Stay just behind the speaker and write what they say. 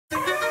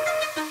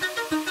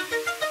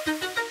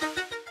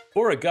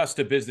For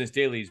Augusta Business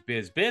Daily's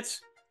Biz Bits,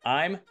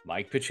 I'm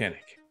Mike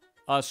Pachenik.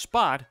 A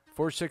spot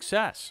for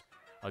success.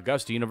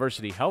 Augusta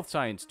University health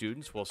science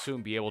students will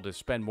soon be able to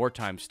spend more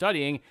time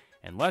studying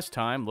and less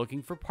time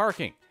looking for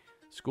parking.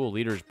 School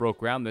leaders broke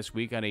ground this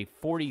week on a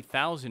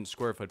 40,000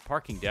 square foot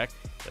parking deck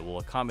that will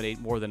accommodate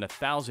more than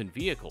 1,000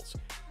 vehicles.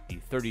 The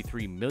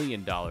 $33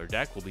 million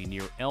deck will be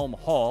near Elm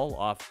Hall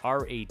off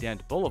R.A.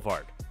 Dent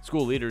Boulevard.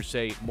 School leaders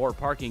say more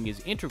parking is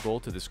integral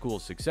to the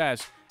school's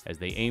success as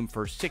they aim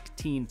for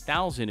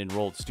 16,000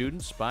 enrolled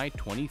students by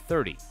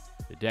 2030.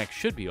 The deck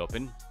should be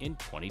open in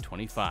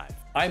 2025.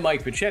 I'm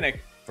Mike Pachenik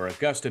for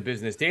Augusta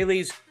Business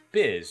Daily's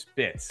Biz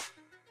Bits.